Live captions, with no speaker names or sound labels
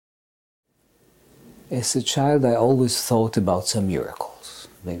As a child, I always thought about some miracles.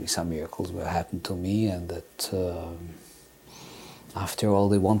 Maybe some miracles will happen to me, and that after all,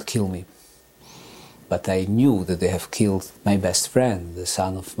 they won't kill me. But I knew that they have killed my best friend, the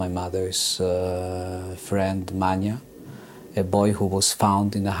son of my mother's friend, Manya, a boy who was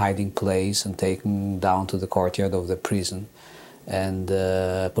found in a hiding place and taken down to the courtyard of the prison. And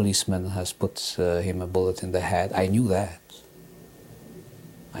a policeman has put him a bullet in the head. I knew that.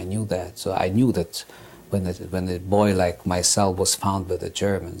 I knew that. So I knew that when a boy like myself was found by the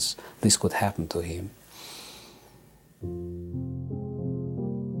Germans, this could happen to him.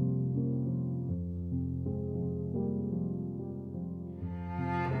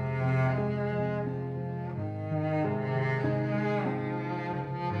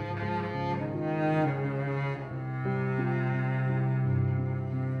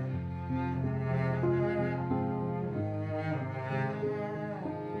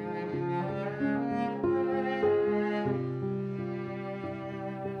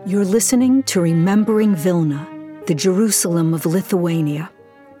 You're listening to Remembering Vilna, the Jerusalem of Lithuania.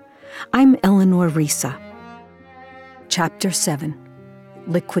 I'm Eleanor Risa. Chapter 7,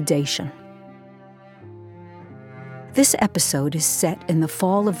 Liquidation. This episode is set in the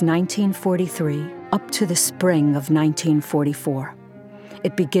fall of 1943 up to the spring of 1944.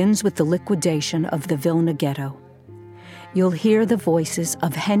 It begins with the liquidation of the Vilna ghetto. You'll hear the voices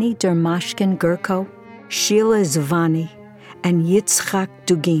of Henny Dermashkin Gurko, Sheila Zvani, and Yitzchak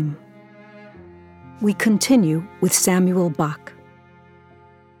Dugim. We continue with Samuel Bach.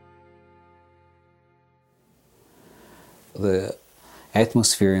 The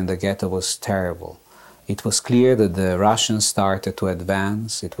atmosphere in the ghetto was terrible. It was clear that the Russians started to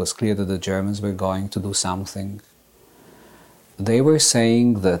advance. It was clear that the Germans were going to do something. They were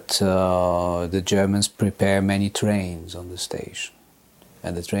saying that the Germans prepare many trains on the station,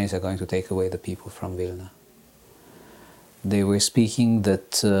 and the trains are going to take away the people from Vilna. They were speaking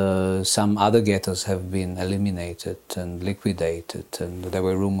that some other ghettos have been eliminated and liquidated, and there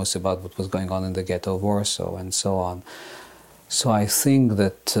were rumors about what was going on in the ghetto of Warsaw and so on. So I think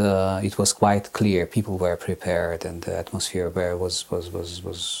that it was quite clear people were prepared, and the atmosphere was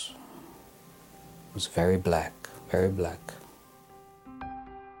very black, very black.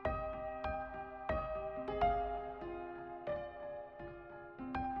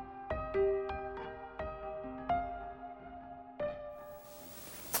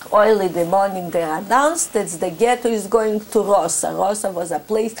 Early in the morning they announced that the ghetto is going to Rosa. Rosa was a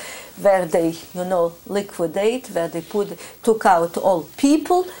place where they, liquidate, where they took out all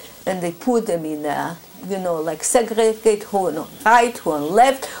people and they put them in, like segregate who on right, who on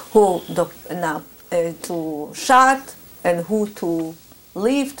left, who to shut and who to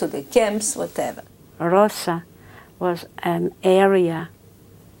leave to the camps, whatever. Rosa was an area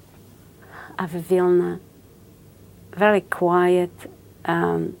of Vilna, very quiet,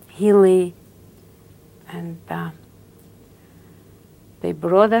 hilly, and they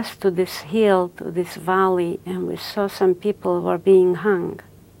brought us to this hill, to this valley, and we saw some people were being hung.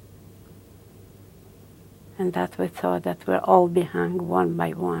 And that we thought that we'll all be hung one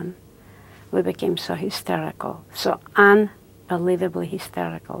by one. We became so hysterical, so unbelievably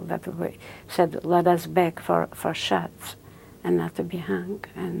hysterical, that we said, let us beg for shots and not to be hung.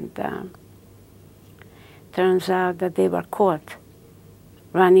 And turns out that they were caught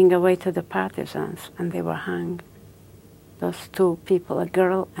running away to the partisans, and they were hung. Those two people, a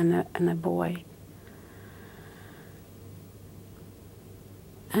girl and a boy.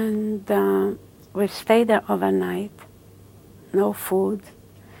 And we stayed there overnight, no food,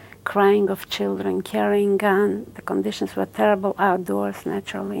 crying of children, carrying guns. The conditions were terrible outdoors,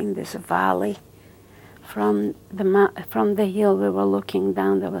 naturally, in this valley. From the hill we were looking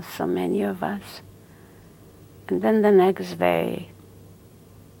down, there were so many of us. And then the next day,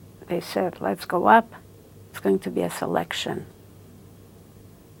 they said, let's go up. It's going to be a selection.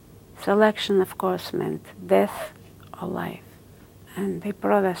 Selection, of course, meant death or life. And they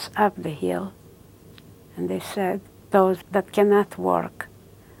brought us up the hill, and they said, those that cannot work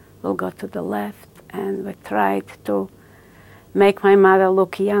will go to the left. And we tried to make my mother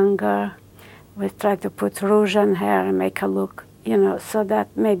look younger. We tried to put rouge on her and make her look, so that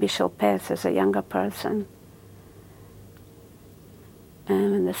maybe she'll pass as a younger person.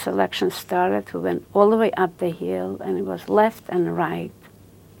 And when the selection started, we went all the way up the hill, and it was left and right.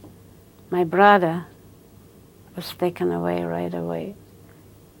 My brother was taken away right away,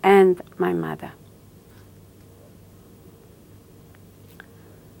 and my mother.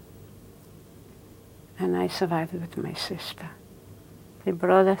 And I survived with my sister. They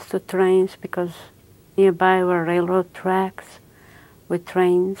brought us to trains because nearby were railroad tracks with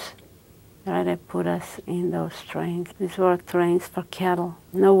trains. They put us in those trains. These were trains for cattle,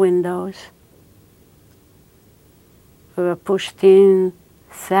 no windows. We were pushed in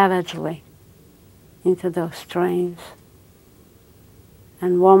savagely into those trains.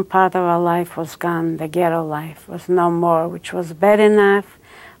 And one part of our life was gone, the ghetto life was no more, which was bad enough,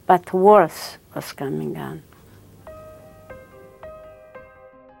 but worse was coming on.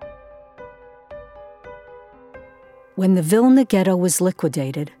 When the Vilna ghetto was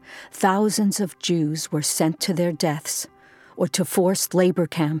liquidated, thousands of Jews were sent to their deaths or to forced labor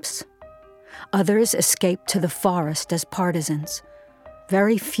camps. Others escaped to the forest as partisans.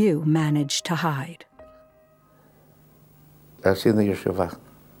 Very few managed to hide.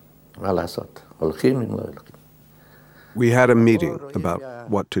 We had a meeting about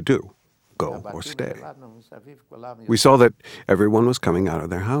what to do, go or stay. We saw that everyone was coming out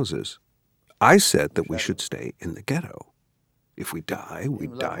of their houses. I said that we should stay in the ghetto. If we die, we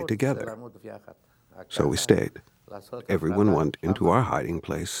die together. So we stayed. Everyone went into our hiding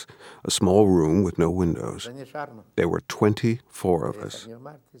place, a small room with no windows. There were 24 of us,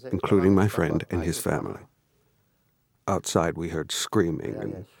 including my friend and his family. Outside we heard screaming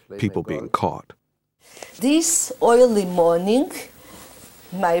and people being caught. This early morning,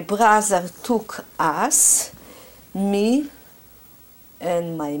 my brother took us, me,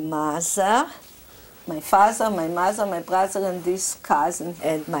 and my mother, my father, my mother, my brother, and this cousin,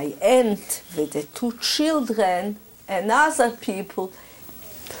 and my aunt with the 2 children, and other people.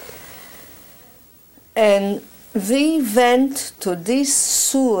 And we went to this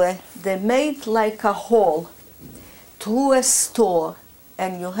sewer. They made like a hole through a store,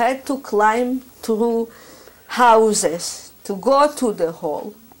 and you had to climb through houses to go to the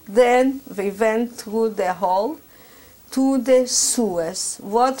hole. Then we went through the hole to the sewers,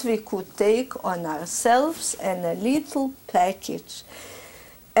 what we could take on ourselves and a little package.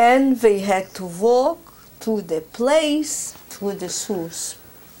 And we had to walk to the place, through the sewers,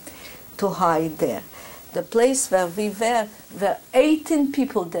 to hide there. The place where we were 18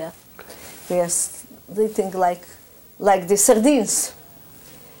 people there. We are eating like the sardines.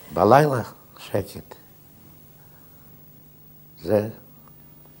 בלילה שקט. זה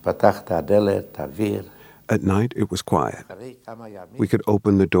פתח את הדלת, האוויר. At night, it was quiet. We could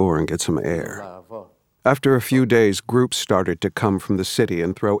open the door and get some air. After a few days, groups started to come from the city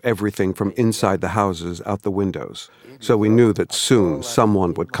and throw everything from inside the houses out the windows. So we knew that soon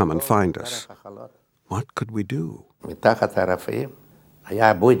someone would come and find us. What could we do?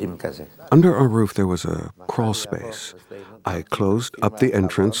 Under our roof, there was a crawl space. I closed up the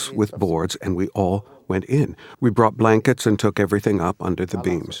entrance with boards, and we all went in. We brought blankets and took everything up under the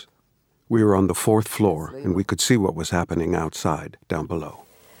beams. We were on the 4th floor, and we could see what was happening outside, down below.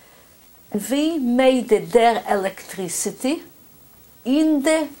 We made their electricity in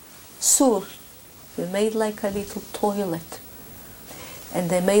the sewer. We made like a little toilet, and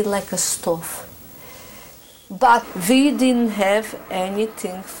they made like a stove. But we didn't have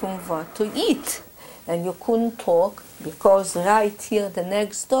anything from what to eat, and you couldn't talk because right here, the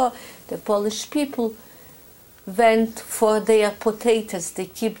next door, the Polish people went for their potatoes. They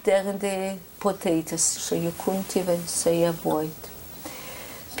keep there the potatoes, so you couldn't even say a word.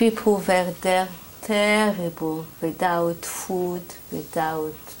 People were there terrible, without food,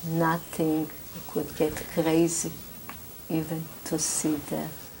 without nothing. You could get crazy even to see there.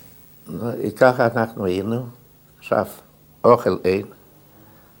 ככה אנחנו היינו, עכשיו אוכל אין,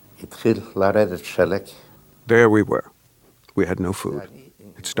 התחיל לרדת שלג. There we were. We had no food.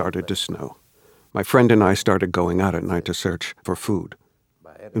 It started to snow. My friend and I started going out at night to search for food.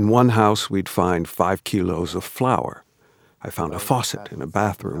 In one house, we'd find 5 kilos of flour. I found a faucet in a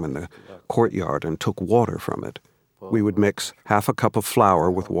bathroom in the courtyard and took water from it. We would mix half a cup of flour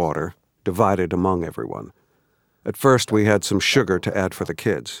with water, divided among everyone. At first, we had some sugar to add for the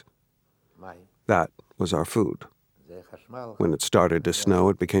kids. That was our food. When it started to snow,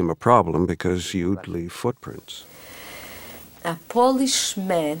 it became a problem because you'd leave footprints. A Polish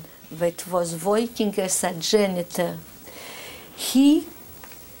man that was working as a janitor, he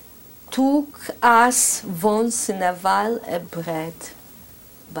took us once in a while a bread,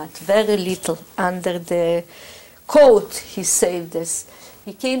 but very little. Under the coat he saved us.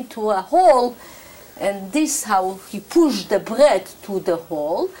 He came to a hole, and this how he pushed the bread to the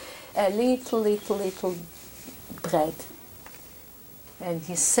hole, a little bread. And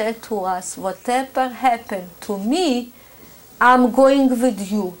he said to us, whatever happened to me, I'm going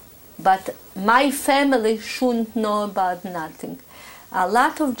with you, but my family shouldn't know about nothing. A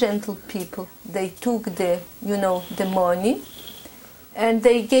lot of gentle people, they took the money, and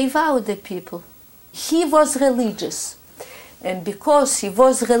they gave out the people. He was religious. And because he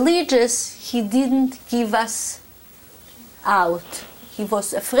was religious, he didn't give us out. He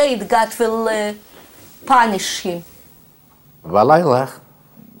was afraid God will punish him. בלילה,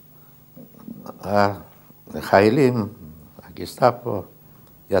 החיילים, הגסטאפו,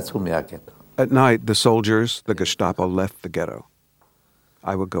 יצאו מהגטו. At night, the soldiers, the Gestapo, left the ghetto.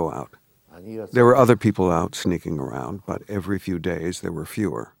 I would go out. There were other people out sneaking around, but every few days there were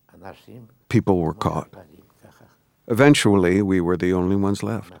fewer. People were caught. Eventually, we were the only ones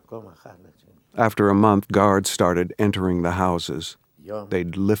left. After a month, guards started entering the houses.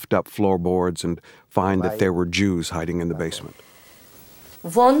 They'd lift up floorboards and find that there were Jews hiding in the basement.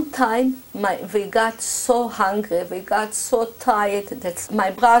 One time, we got so hungry, we got so tired that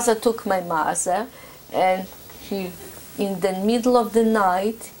my brother took my mother, and in the middle of the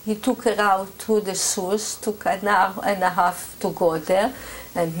night, he took her out to the source, took an hour and a half to go there,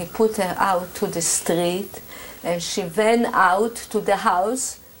 and he put her out to the street, and she went out to the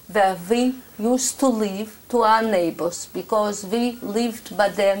house where we used to live, to our neighbors, because we lived by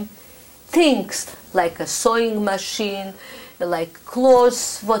them things like a sewing machine, like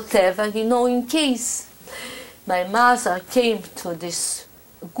clothes, whatever, in case my mother came to these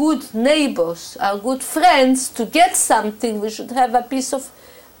good neighbors, our good friends, to get something, we should have a piece of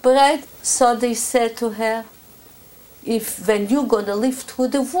bread. So they said to her, when you're going to live through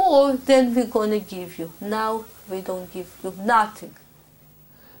the war, then we're going to give you. Now we don't give you nothing.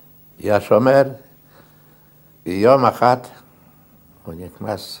 השומר, יום אחד, הוא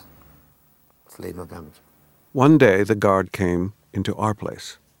נכנס אצלנו גם. One day, the guard came into our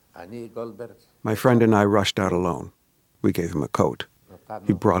place. My friend and I rushed out alone. We gave him a coat.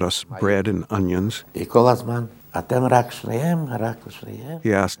 He brought us bread and onions. He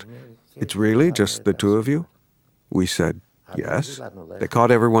asked, "It's really just the two of you?" We said, "Yes." They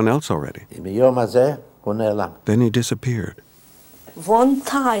caught everyone else already. Then he disappeared. One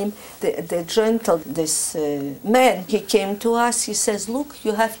time, this man, he came to us, he says, "Look,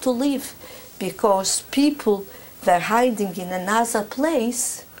 you have to leave, because people were hiding in another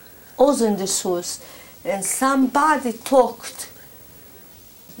place, also in the source, and somebody talked.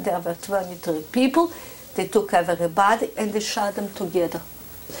 There were 23 people, they took everybody and they shot them together."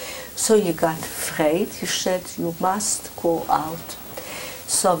 So he got afraid, he said, "You must go out."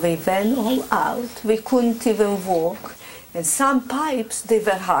 So we went all out, we couldn't even walk. And some pipes, they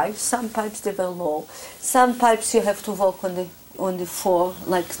were high, some pipes, they were low. Some pipes you have to walk on the floor,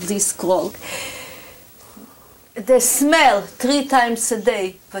 like this clock. The smell 3 times a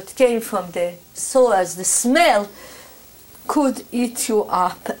day that came from the sewers, the smell could eat you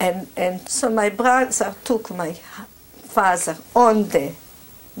up. And so my brother took my father on the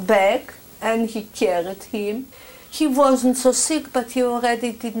back and he carried him. He wasn't so sick, but he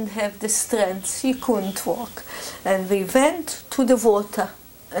already didn't have the strength. He couldn't walk. And we went to the water.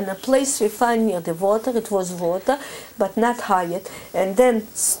 And a place we found near the water, it was water, but not high yet. And then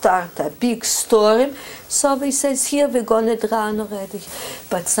start a big storm. So we says, here we're going to drown already.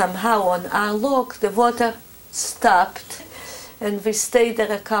 But somehow on our log, the water stopped. And we stayed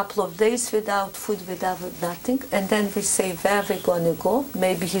there a couple of days without food, without nothing. And then we say, where we're going to go?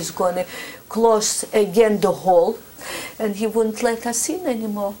 Maybe he's going to close again the hole. And he wouldn't let us in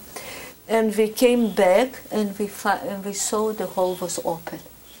anymore. And we came back and we saw the hole was open.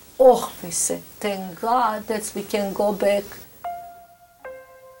 Oh, we said, thank God that we can go back.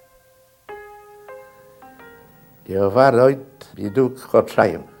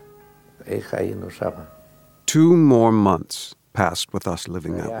 Two more months passed with us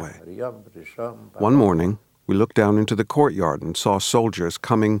living that way. One morning, we looked down into the courtyard and saw soldiers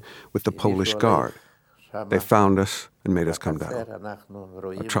coming with the Polish guard. They found us and made us come down.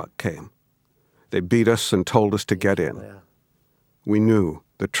 A truck came. They beat us and told us to get in. We knew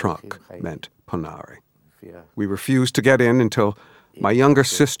the truck meant Ponari. We refused to get in until my younger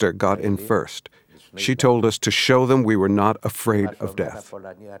sister got in first. She told us to show them we were not afraid of death.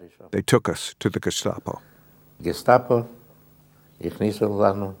 They took us to the Gestapo.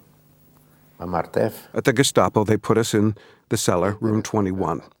 At the Gestapo, they put us in the cellar, room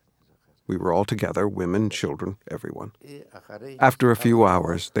 21. We were all together, women, children, everyone. After a few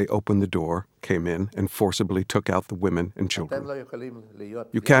hours, they opened the door, came in, and forcibly took out the women and children.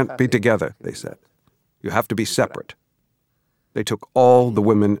 You can't be together, they said. You have to be separate. They took all the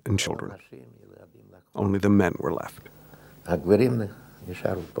women and children. Only the men were left.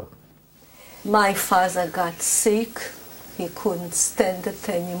 My father got sick. He couldn't stand it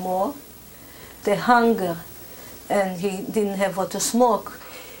anymore. The hunger, and he didn't have what to smoke.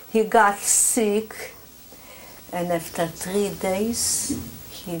 He got sick, and after 3 days,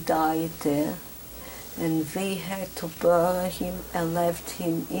 he died there. and we had to bury him and left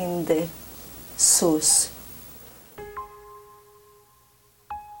him in the Sus.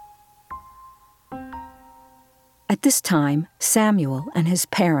 At this time, Samuel and his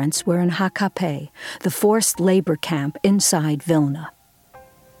parents were in HKP, the forced labor camp inside Vilna.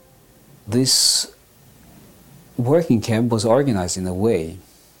 This working camp was organized in a way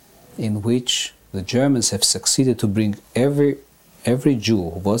in which the Germans have succeeded to bring every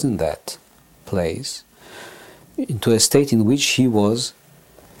Jew who was in that place into a state in which he was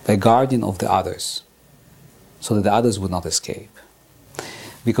a guardian of the others, so that the others would not escape.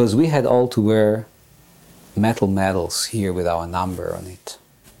 Because we had all to wear metal medals here with our number on it.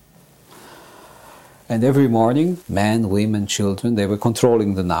 And every morning, men, women, children, they were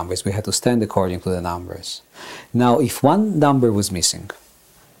controlling the numbers. We had to stand according to the numbers. Now, if one number was missing,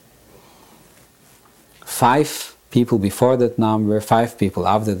 5 people before that number, 5 people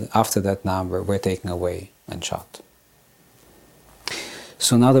after that number were taken away and shot.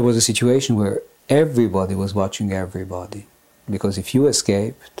 So now there was a situation where everybody was watching everybody, because if you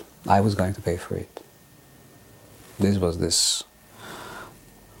escaped, I was going to pay for it. This was this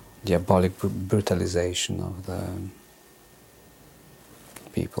diabolic brutalization of the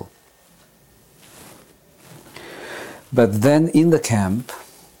people. But then in the camp,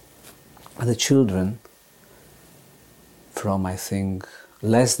 the children from, I think,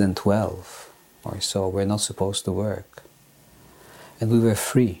 less than 12 or so were not supposed to work. And we were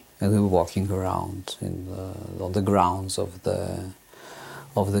free, and we were walking around on the grounds of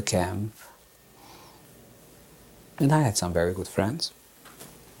the camp. And I had some very good friends.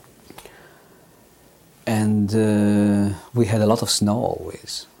 And we had a lot of snow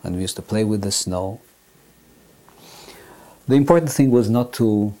always, and we used to play with the snow. The important thing was not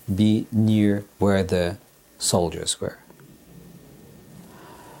to be near where the soldiers were.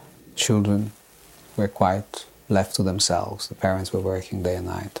 Children were quite left to themselves. The parents were working day and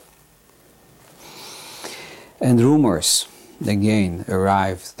night. And rumors, again,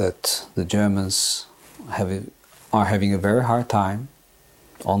 arrived that the Germans are having a very hard time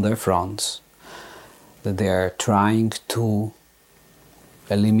on their fronts, that they are trying to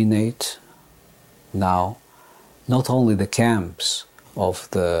eliminate now not only the camps of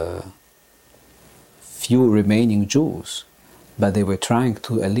the few remaining Jews, but they were trying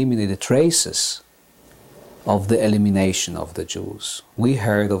to eliminate the traces of the elimination of the Jews. We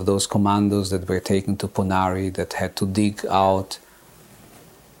heard of those commandos that were taken to Ponari that had to dig out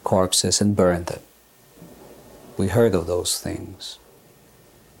corpses and burn them. We heard of those things.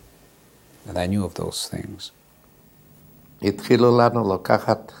 And I knew of those things. התחילו לנו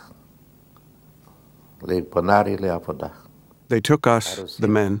לקחת לפונארי לעבודה. They took us, the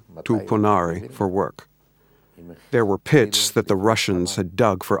men, to Ponari for work. There were pits that the Russians had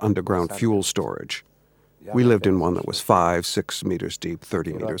dug for underground fuel storage. We lived in one that was 5-6 meters deep,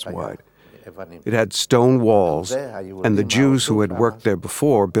 30 meters wide. It had stone walls, and the Jews who had worked there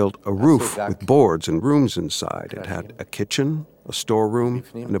before built a roof with boards and rooms inside. It had a kitchen, a storeroom,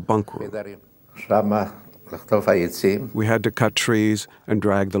 and a bunk room. We had to cut trees and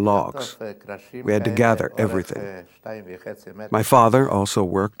drag the logs. We had to gather everything. My father also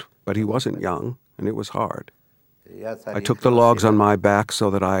worked, but he wasn't young, and it was hard. I took the logs on my back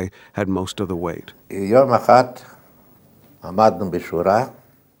so that I had most of the weight.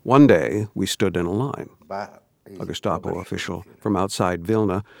 One day, we stood in a line. A Gestapo official from outside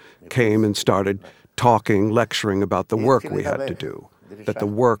Vilna came and started talking, lecturing about the work we had to do, that the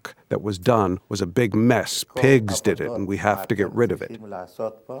work that was done was a big mess. Pigs did it, and we have to get rid of it.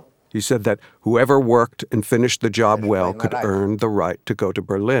 He said that whoever worked and finished the job well could earn the right to go to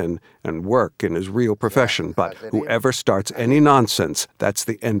Berlin and work in his real profession, but whoever starts any nonsense, that's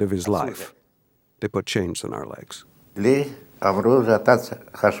the end of his life. They put chains on our legs. They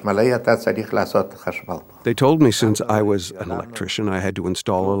told me since I was an electrician, I had to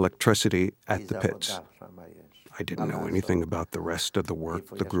install electricity at the pits. I didn't know anything about the rest of the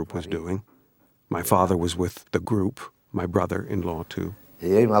work the group was doing. My father was with the group, my brother-in-law too.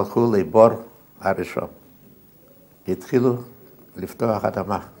 They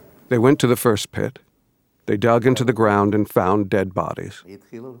went to the first pit. They dug into the ground and found dead bodies.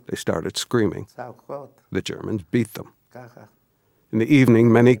 They started screaming. The Germans beat them. In the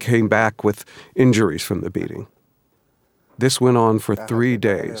evening, many came back with injuries from the beating. This went on for 3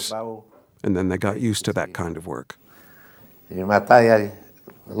 days, and then they got used to that kind of work.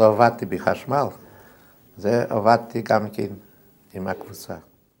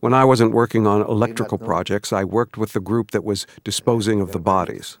 When I wasn't working on electrical projects, I worked with the group that was disposing of the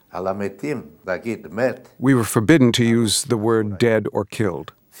bodies. We were forbidden to use the word dead or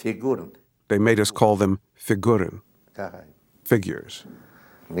killed. They made us call them figuren, figures.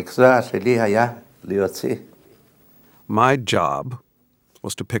 מקצוע שלי היה להוציא. My job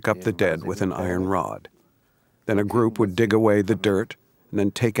was to pick up the dead with an iron rod. Then a group would dig away the dirt and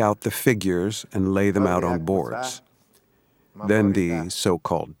then take out the figures and lay them out on boards. Then the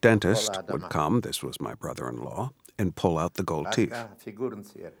so-called dentist would come, this was my brother-in-law, and pull out the gold teeth.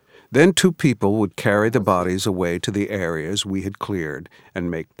 Then 2 people would carry the bodies away to the areas we had cleared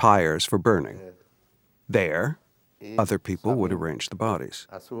and make pyres for burning. There, other people would arrange the bodies.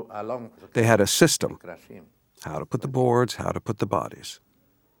 They had a system, how to put the boards, how to put the bodies.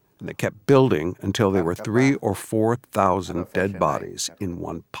 And they kept building until there were 3,000 or 4,000 dead bodies in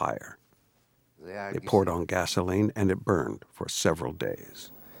one pyre. They poured on gasoline and it burned for several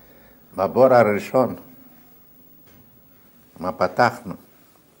days. בבור הראשון, מה פתחנו?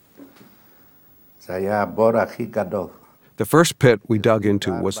 זה היה הבור הכי גדול. The first pit we dug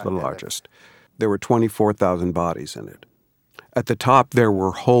into was the largest. There were 24,000 bodies in it. At the top, there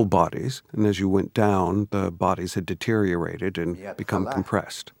were whole bodies, and as you went down, the bodies had deteriorated and become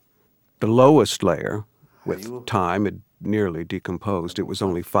compressed. The lowest layer, with time, had nearly decomposed. It was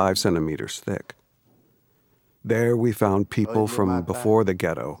only 5 centimeters thick. There we found people from before the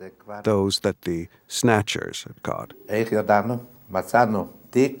ghetto, those that the snatchers had caught.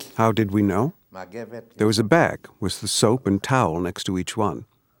 How did we know? There was a bag with the soap and towel next to each one.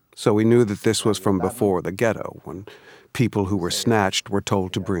 So we knew that this was from before the ghetto, when people who were snatched were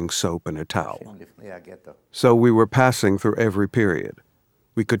told to bring soap and a towel. So we were passing through every period.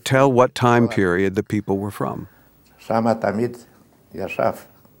 We could tell what time period the people were from.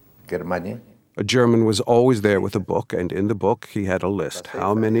 A German was always there with a book, and in the book he had a list,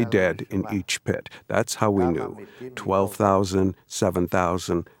 how many dead in each pit. That's how we knew. 12,000,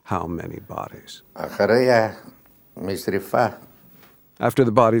 7,000, how many bodies. After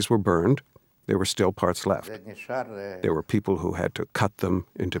the bodies were burned, there were still parts left. There were people who had to cut them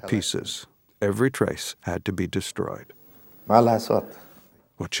into pieces. Every trace had to be destroyed.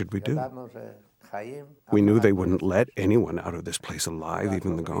 What should we do? We knew they wouldn't let anyone out of this place alive,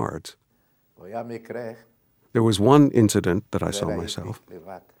 even the guards. There was one incident that I saw myself.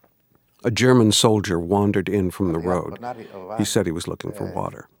 A German soldier wandered in from the road. He said he was looking for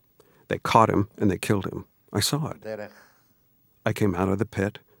water. They caught him and they killed him. I saw it. I came out of the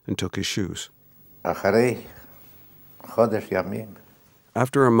pit and took his shoes.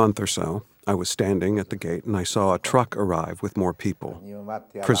 After a month or so, I was standing at the gate and I saw a truck arrive with more people,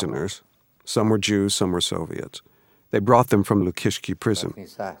 prisoners. Some were Jews, some were Soviets. They brought them from Liquidation prison.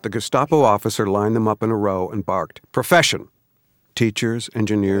 The Gestapo officer lined them up in a row and barked, "Profession!" Teachers,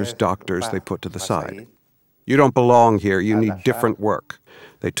 engineers, doctors, they put to the side. "You don't belong here, you need different work."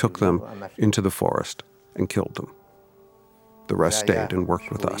 They took them into the forest and killed them. The rest stayed and worked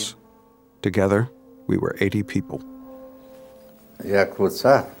with us. Together, we were 80 people.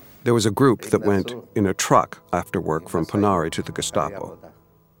 There was a group that went in a truck after work from Panari to the Gestapo.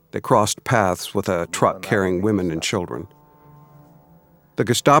 They crossed paths with a truck carrying women and children. The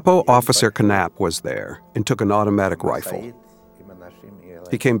Gestapo officer Knapp was there and took an automatic rifle.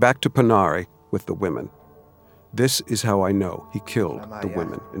 He came back to Panari with the women. This is how I know he killed the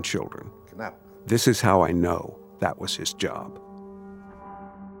women and children. This is how I know that was his job.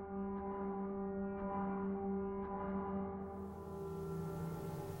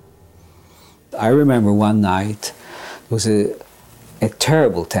 I remember one night, it was a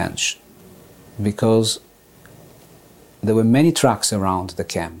terrible tension because there were many trucks around the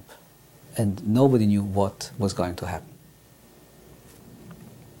camp and nobody knew what was going to happen.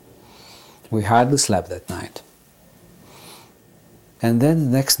 We hardly slept that night. And then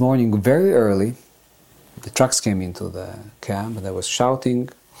the next morning, very early, the trucks came into the camp and there was shouting.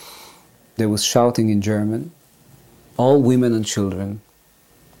 There was shouting in German. All women and children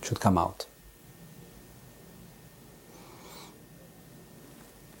should come out.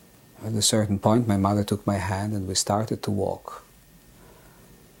 At a certain point, my mother took my hand and we started to walk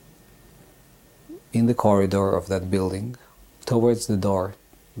in the corridor of that building towards the door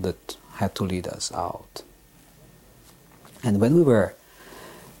that had to lead us out. And when we were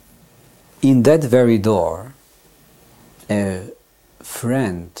in that very door, a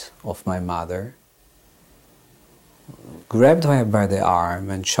friend of my mother grabbed her by the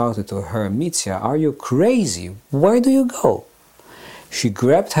arm and shouted to her, "Mitya, are you crazy? Where do you go?" She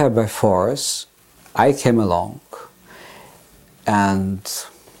grabbed her by force. I came along, and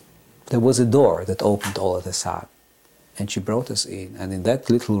there was a door that opened all of a sudden, and she brought us in. And in that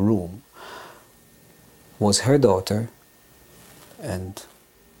little room was her daughter and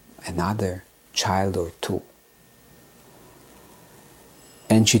another child or two.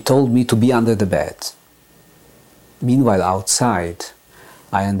 and she told me to be under the bed. Meanwhile, outside,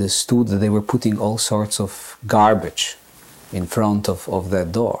 I understood that they were putting all sorts of garbage in front of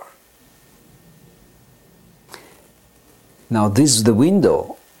that door. Now, this is the window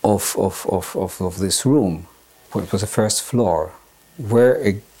of this room. It was the first floor, where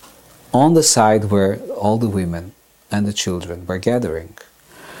on the side where all the women and the children were gathering.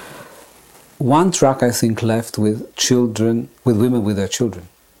 One truck, I think, left with children, with women with their children.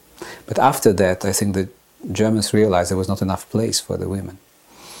 But after that, I think the Germans realized there was not enough place for the women.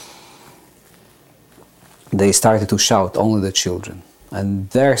 They started to shout, only the children. And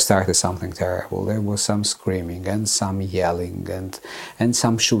there started something terrible. There was some screaming and some yelling and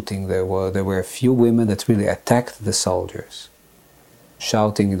some shooting. There were a few women that really attacked the soldiers,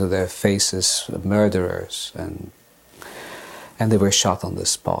 shouting into their faces, murderers, and they were shot on the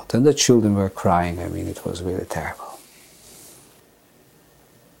spot. And the children were crying. I mean, it was really terrible.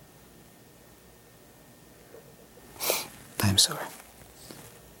 I'm sorry.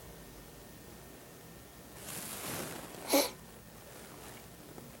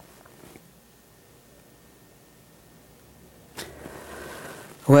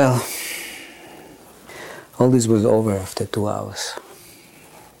 Well, all this was over after 2 hours.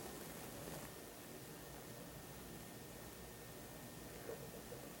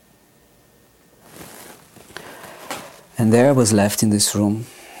 And there I was left in this room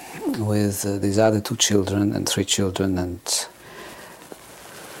with these other 2 children and 3 children, and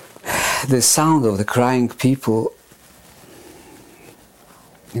the sound of the crying people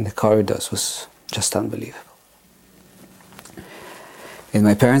in the corridors was just unbelievable. And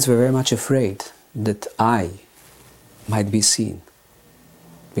my parents were very much afraid that I might be seen,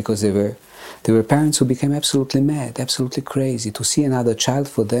 because they were parents who became absolutely mad, absolutely crazy. To see another child,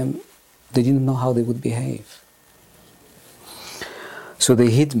 for them, they didn't know how they would behave. So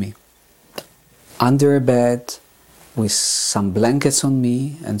they hid me under a bed with some blankets on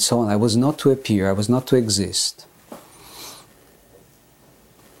me and so on. I was not to appear, I was not to exist.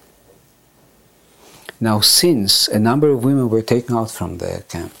 Now, since a number of women were taken out from the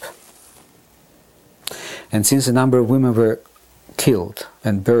camp, and since a number of women were killed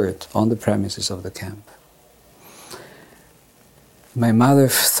and buried on the premises of the camp, my mother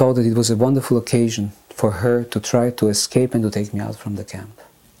thought that it was a wonderful occasion for her to try to escape and to take me out from the camp.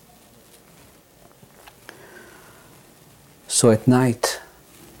 So at night,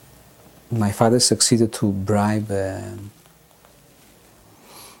 my father succeeded to bribe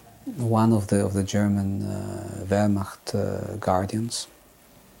one of the German Wehrmacht guardians,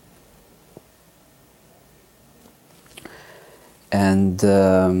 and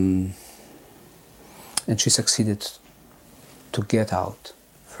she succeeded to get out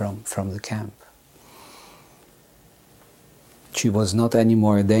from the camp. She was not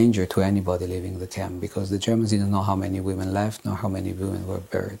anymore a danger to anybody leaving the camp, because the Germans didn't know how many women left nor how many women were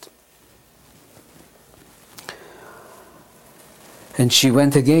buried. And she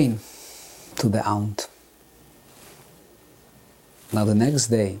went again to the aunt. Now the next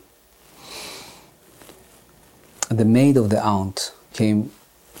day, the maid of the aunt came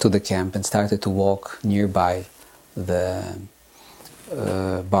to the camp and started to walk nearby the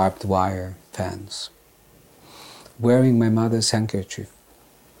barbed wire fence, wearing my mother's handkerchief.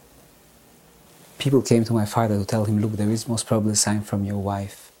 People came to my father to tell him, look, there is most probably a sign from your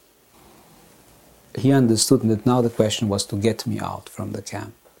wife. He understood that now the question was to get me out from the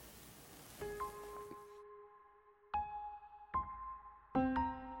camp.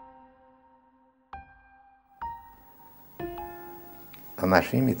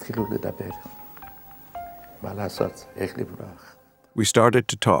 אנשים התחילו לדבר. מה לעשות? איך לברוח? We started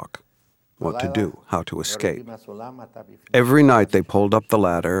to talk. What to do, how to escape. Every night they pulled up the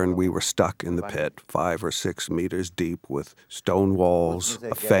ladder and we were stuck in the pit, 5 or 6 meters deep, with stone walls,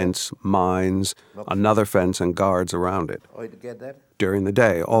 a fence, mines, another fence, and guards around it. During the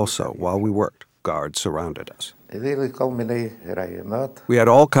day, also, while we worked, guards surrounded us. We had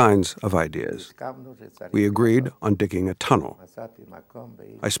all kinds of ideas. We agreed on digging a tunnel.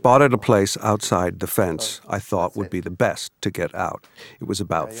 I spotted a place outside the fence I thought would be the best to get out. It was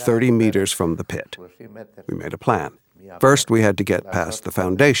about 30 meters from the pit. We made a plan. First, we had to get past the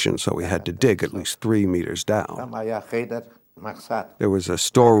foundation, so we had to dig at least 3 meters down. There was a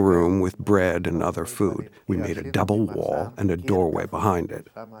storeroom with bread and other food. We made a double wall and a doorway behind it.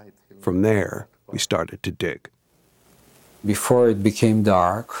 From there, we started to dig. Before it became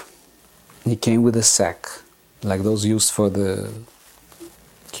dark, he came with a sack, like those used for the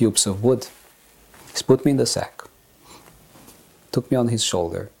cubes of wood. He put me in the sack, took me on his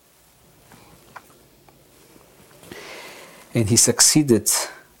shoulder, And he succeeded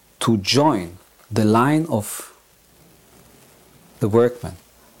to join the line of the workmen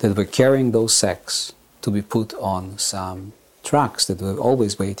that were carrying those sacks to be put on some trucks that were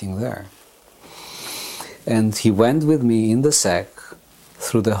always waiting there. And he went with me in the sack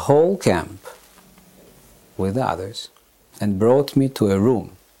through the whole camp with the others and brought me to a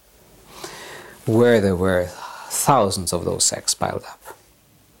room where there were thousands of those sacks piled up.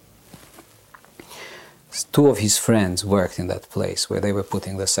 Two of his friends worked in that place where they were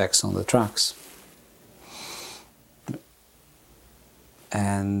putting the sacks on the trucks.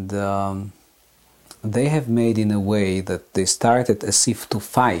 And they have made in a way that they started as if to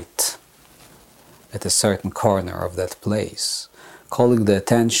fight at a certain corner of that place, calling the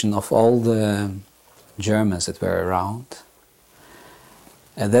attention of all the Germans that were around.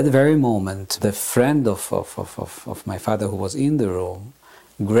 At that very moment, the friend of my father who was in the room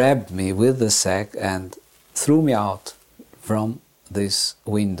grabbed me with the sack and threw me out from this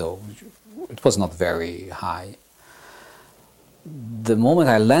window. It was not very high. The moment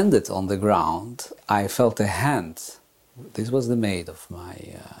I landed on the ground, I felt a hand. This was the maid of my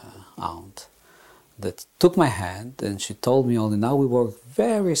aunt that took my hand, and she told me only, now we walk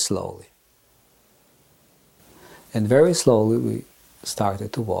very slowly. And very slowly we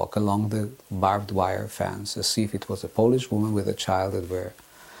started to walk along the barbed wire fence as if it was a Polish woman with a child that were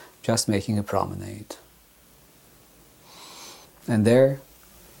just making a promenade. And there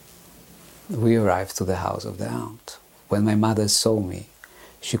we arrived to the house of the aunt. When my mother saw me,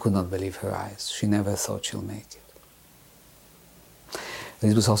 she could not believe her eyes. She never thought she'll make it.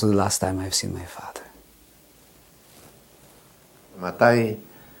 This was also the last time I've seen my father.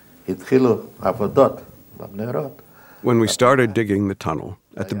 When we started digging the tunnel,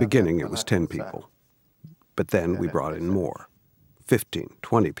 at the beginning it was 10 people. But then we brought in more, 15,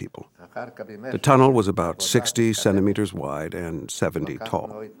 20 people. The tunnel was about 60 centimeters wide and 70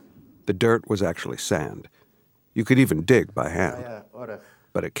 tall. The dirt was actually sand. You could even dig by hand,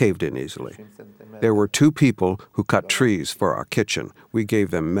 but it caved in easily. There were 2 people who cut trees for our kitchen. We gave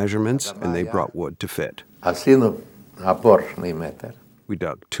them measurements and they brought wood to fit. We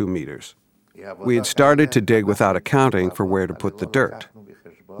dug 2 meters. We had started to dig without accounting for where to put the dirt.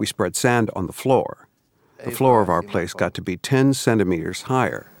 We spread sand on the floor. The floor of our place got to be 10 centimeters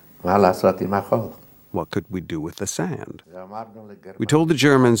higher. What could we do with the sand? We told the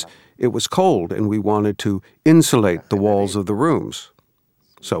Germans it was cold and we wanted to insulate the walls of the rooms.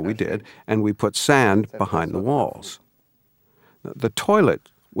 So we did, and we put sand behind the walls. The toilet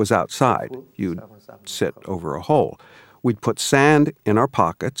was outside. You'd sit over a hole. We'd put sand in our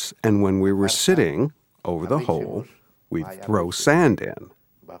pockets, and when we were sitting over the hole, we'd throw sand in.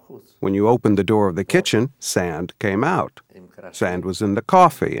 When you opened the door of the kitchen, sand came out. Sand was in the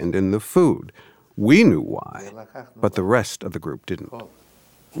coffee and in the food. We knew why, but the rest of the group didn't.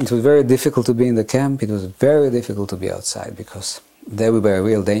 It was very difficult to be in the camp. It was very difficult to be outside because there we were a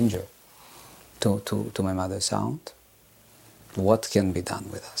real danger to my mother's aunt. What can be done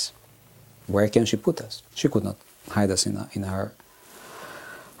with us? Where can she put us? She could not hide us in her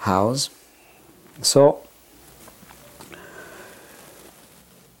house. So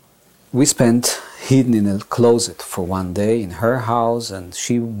we spent hidden in a closet for one day in her house, and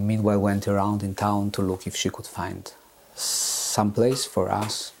she meanwhile went around in town to look if she could find some place for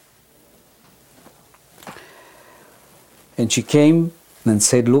us. And she came and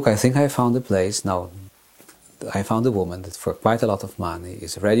said, look, I think I found a place. Now, I found a woman that for quite a lot of money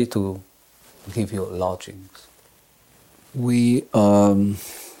is ready to give you lodgings. We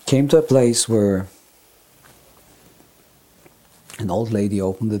came to a place where an old lady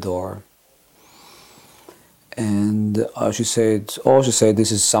opened the door, and she said,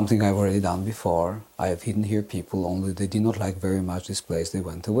 this is something I've already done before. I have hidden here people, only they did not like very much this place, they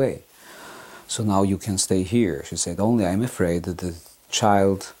went away. So now you can stay here. She said, only I'm afraid that the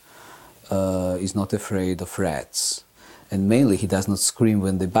child is not afraid of rats. And mainly he does not scream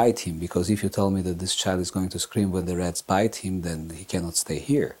when they bite him, because if you tell me that this child is going to scream when the rats bite him, then he cannot stay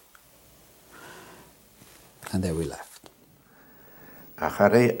here. And there we left.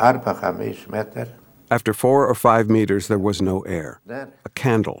 After 4 or 5 meters, there was no air. A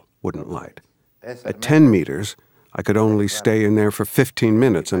candle wouldn't light. At 10 meters, I could only stay in there for 15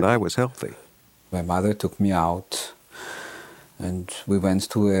 minutes, and I was healthy. My mother took me out, and we went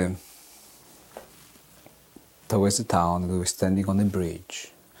towards the town. We were standing on a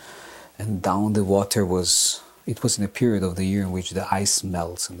bridge, and down the water was, it was in a period of the year in which the ice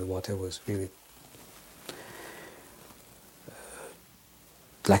melts, and the water was really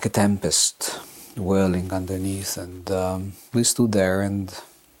like a tempest whirling underneath, and we stood there, and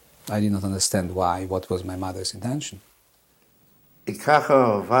I did not understand why, what was my mother's intention.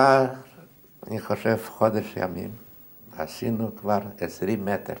 ככה עבר, אני חושב, חודש ימים. עשינו כבר 20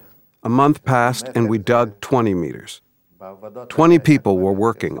 מטר. A month passed and we dug 20 meters. 20 people were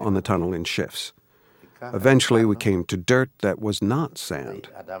working on the tunnel in shifts. Eventually, we came to dirt that was not sand.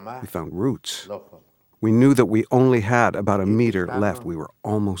 We found roots. We knew that we only had about a meter left. We were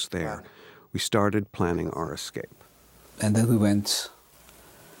almost there. We started planning our escape. And then we went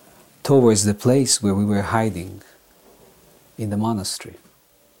towards the place where we were hiding in the monastery.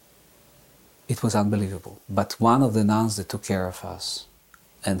 It was unbelievable. But one of the nuns that took care of us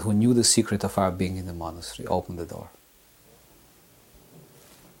and who knew the secret of our being in the monastery opened the door.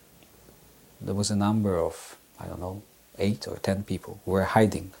 There was a number of, 8 or 10 people who were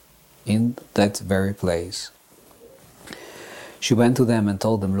hiding in that very place. She went to them and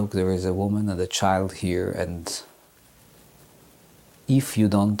told them, look, there is a woman and a child here, and if you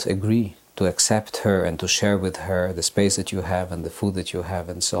don't agree to accept her and to share with her the space that you have and the food that you have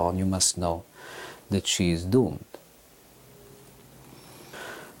and so on, you must know that she is doomed.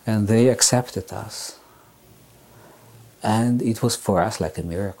 And they accepted us. And it was for us like a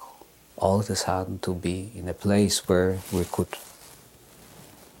miracle, all of a sudden to be in a place where we could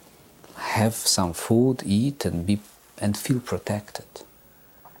have some food, eat, and feel protected.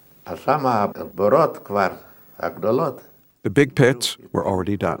 The big pits were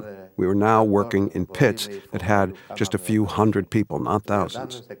already done. We were now working in pits that had just a few hundred people, not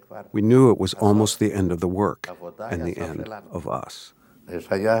thousands. We knew it was almost the end of the work and the end of us.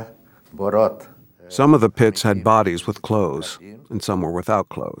 Some of the pits had bodies with clothes, and some were without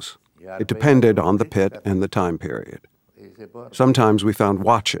clothes. It depended on the pit and the time period. Sometimes we found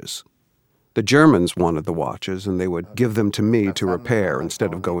watches. The Germans wanted the watches, and they would give them to me to repair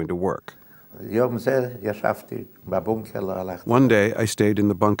instead of going to work. One day, I stayed in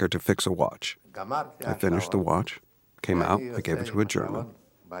the bunker to fix a watch. I finished the watch, came out, I gave it to a German,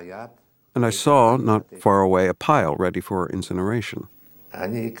 and I saw, not far away, a pile ready for incineration. I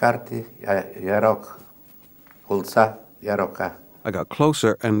got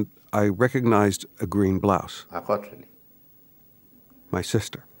closer, and I recognized a green blouse. My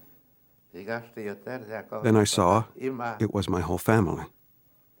sister. Then I saw it was my whole family.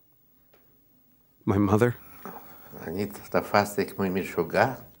 My mother.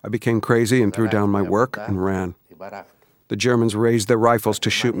 I became crazy and threw down my work and ran. The Germans raised their rifles to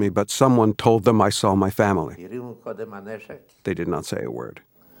shoot me, but someone told them I saw my family. They did not say a word.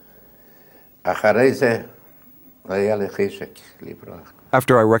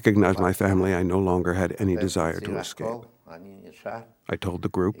 After I recognized my family, I no longer had any desire to escape. I told the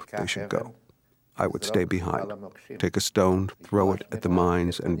group they should go. I would stay behind, take a stone, throw it at the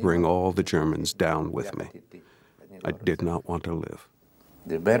mines, and bring all the Germans down with me. I did not want to live.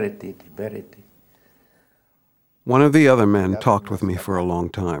 One of the other men talked with me for a long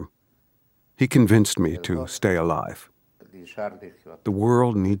time. He convinced me to stay alive. The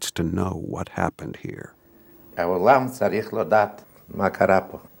world needs to know what happened here.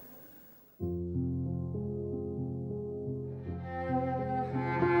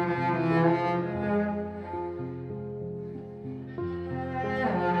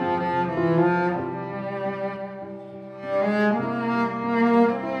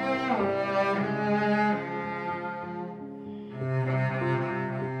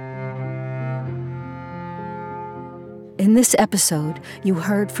 In this episode, you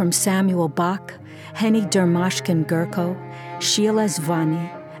heard from Samuel Bach, Henny Dermashkin Gurko, Sheila Zvani,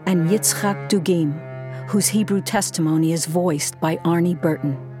 and Yitzchak Dugim, whose Hebrew testimony is voiced by Arnie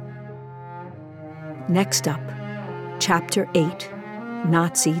Burton. Next up, Chapter 8,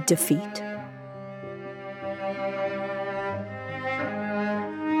 Nazi Defeat.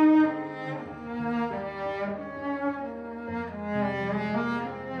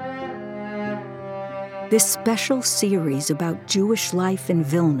 This special series about Jewish life in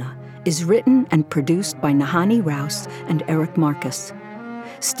Vilna is written and produced by Nahani Rouse and Eric Marcus.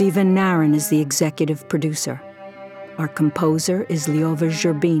 Stephen Naran is the executive producer. Our composer is Liova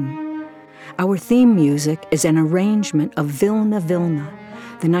Zerbin. Our theme music is an arrangement of Vilna, Vilna,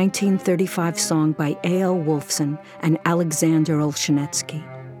 the 1935 song by A.L. Wolfson and Alexander Olshanetsky.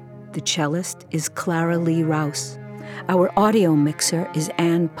 The cellist is Clara Lee Rouse. Our audio mixer is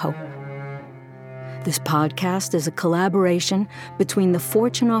Ann Pope. This podcast is a collaboration between the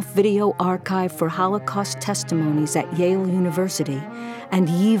Fortunoff Video Archive for Holocaust Testimonies at Yale University and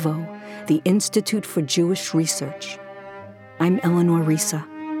YIVO, the Institute for Jewish Research. I'm Eleanor Risa.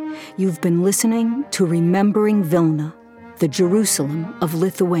 You've been listening to Remembering Vilna, the Jerusalem of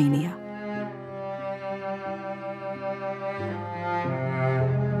Lithuania.